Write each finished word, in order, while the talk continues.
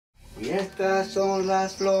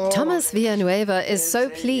Thomas Villanueva is so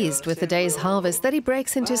pleased with the day's harvest that he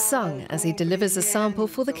breaks into song as he delivers a sample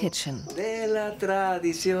for the kitchen.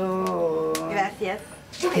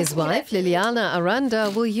 His wife, Liliana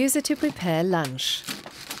Aranda, will use it to prepare lunch.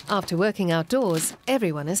 After working outdoors,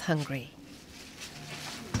 everyone is hungry.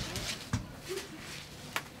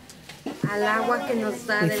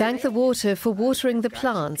 We thank the water for watering the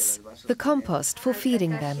plants, the compost for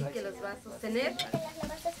feeding them.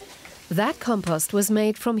 That compost was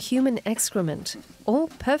made from human excrement, all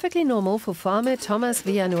perfectly normal for farmer Thomas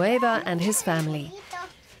Villanueva and his family.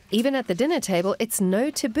 Even at the dinner table, it's no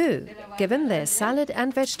taboo, given their salad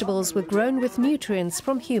and vegetables were grown with nutrients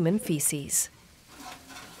from human feces.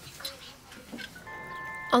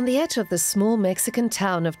 On the edge of the small Mexican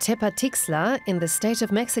town of Tepatixla in the state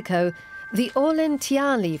of Mexico, the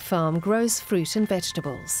Ollentiali farm grows fruit and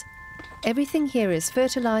vegetables. Everything here is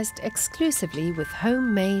fertilized exclusively with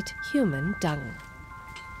homemade human dung.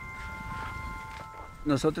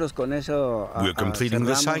 We're completing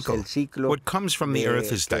the cycle. What comes from the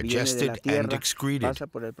earth is digested and excreted. The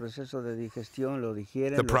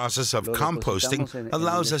process of composting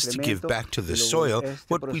allows us to give back to the soil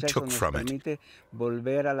what we took from it.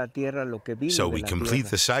 So we complete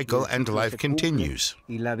the cycle and life continues.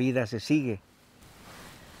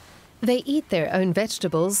 They eat their own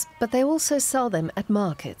vegetables, but they also sell them at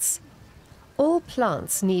markets. All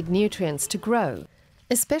plants need nutrients to grow,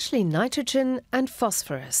 especially nitrogen and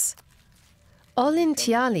phosphorus.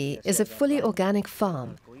 Ollentiali is a fully organic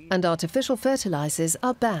farm, and artificial fertilizers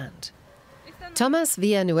are banned. Thomas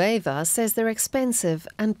Villanueva says they're expensive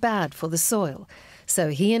and bad for the soil, so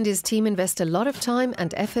he and his team invest a lot of time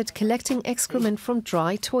and effort collecting excrement from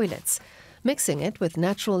dry toilets, mixing it with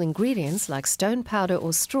natural ingredients like stone powder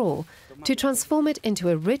or straw to transform it into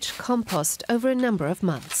a rich compost over a number of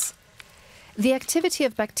months. The activity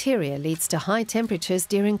of bacteria leads to high temperatures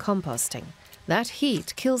during composting. That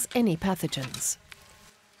heat kills any pathogens.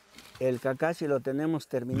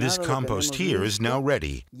 This compost here is now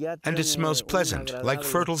ready, and it smells pleasant, like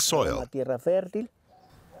fertile soil.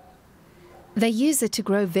 They use it to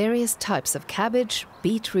grow various types of cabbage,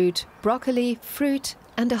 beetroot, broccoli, fruit,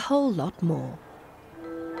 and a whole lot more.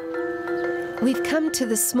 We've come to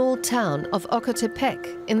the small town of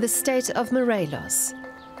Ocotepec in the state of Morelos.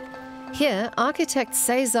 Here, architect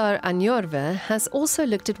Cesar Añorve has also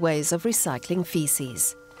looked at ways of recycling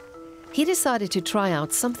feces. He decided to try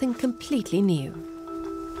out something completely new.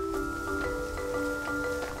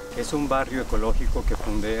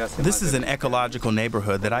 This is an ecological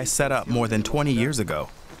neighborhood that I set up more than 20 years ago.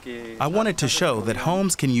 I wanted to show that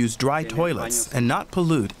homes can use dry toilets and not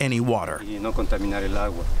pollute any water.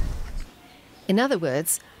 In other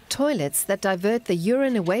words, toilets that divert the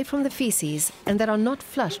urine away from the feces and that are not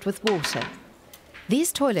flushed with water.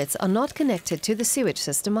 These toilets are not connected to the sewage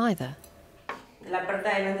system either.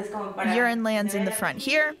 Urine lands in the front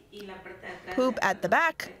here, poop at the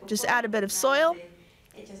back, just add a bit of soil,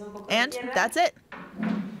 and that's it.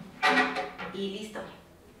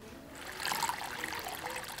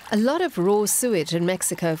 A lot of raw sewage in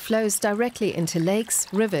Mexico flows directly into lakes,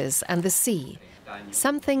 rivers, and the sea,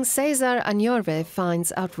 something Cesar Añorve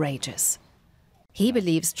finds outrageous. He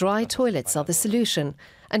believes dry toilets are the solution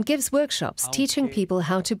and gives workshops teaching people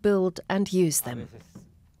how to build and use them.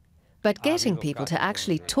 But getting people to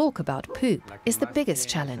actually talk about poop is the biggest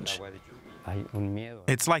challenge.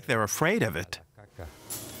 It's like they're afraid of it.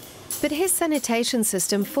 But his sanitation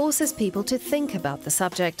system forces people to think about the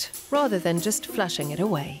subject rather than just flushing it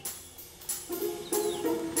away.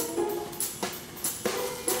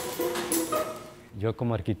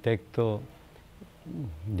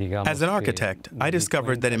 As an architect, I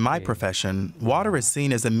discovered that in my profession, water is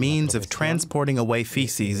seen as a means of transporting away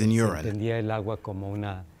feces and urine.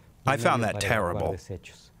 I found that terrible.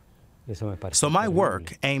 So my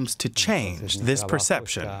work aims to change this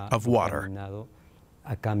perception of water.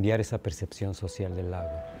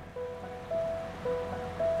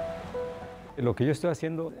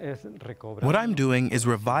 What I'm doing is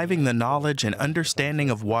reviving the knowledge and understanding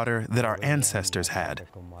of water that our ancestors had.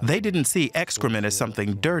 They didn't see excrement as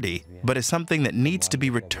something dirty, but as something that needs to be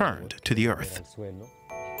returned to the earth.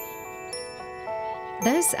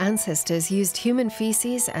 Those ancestors used human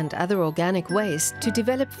feces and other organic waste to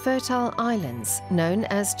develop fertile islands known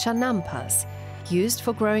as chinampas, used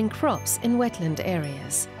for growing crops in wetland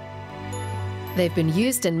areas. They've been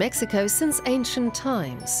used in Mexico since ancient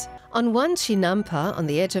times. On one chinampa on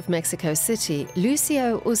the edge of Mexico City,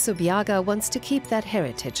 Lucio Usubiaga wants to keep that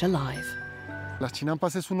heritage alive. The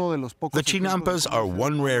chinampas are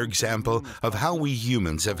one rare example of how we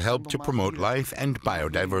humans have helped to promote life and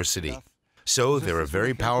biodiversity. So they're a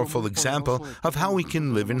very powerful example of how we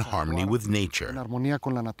can live in harmony with nature.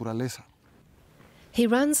 He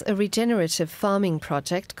runs a regenerative farming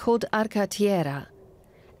project called Arca Tierra.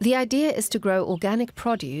 The idea is to grow organic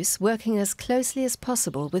produce working as closely as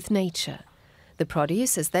possible with nature. The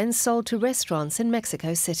produce is then sold to restaurants in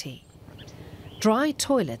Mexico City. Dry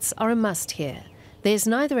toilets are a must here. There's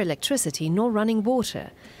neither electricity nor running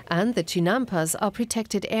water, and the Chinampas are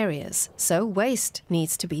protected areas, so waste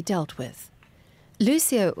needs to be dealt with.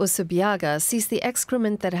 Lucio Usubiaga sees the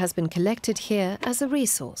excrement that has been collected here as a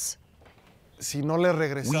resource.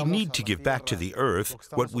 We need to give back to the earth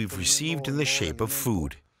what we've received in the shape of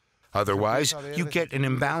food. Otherwise, you get an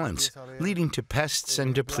imbalance, leading to pests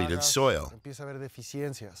and depleted soil.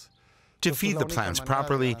 To feed the plants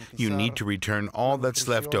properly, you need to return all that's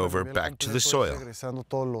left over back to the soil.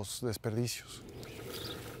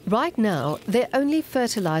 Right now, they're only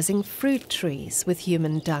fertilizing fruit trees with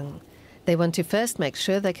human dung. They want to first make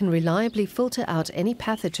sure they can reliably filter out any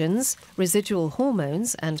pathogens, residual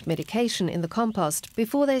hormones and medication in the compost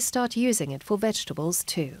before they start using it for vegetables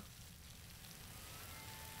too.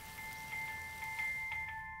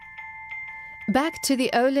 Back to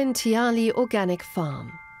the Olintiali organic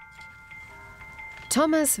farm.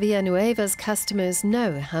 Thomas Villanueva's customers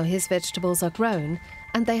know how his vegetables are grown,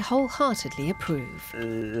 and they wholeheartedly approve.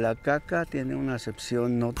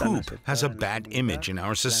 Poop has a bad image in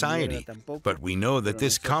our society, but we know that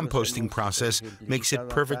this composting process makes it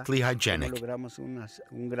perfectly hygienic.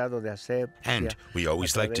 And we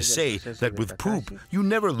always like to say that with poop, you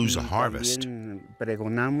never lose a harvest.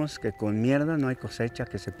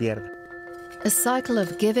 A cycle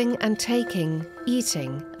of giving and taking,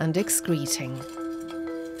 eating and excreting.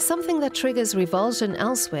 Something that triggers revulsion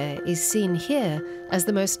elsewhere is seen here as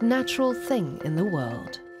the most natural thing in the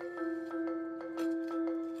world.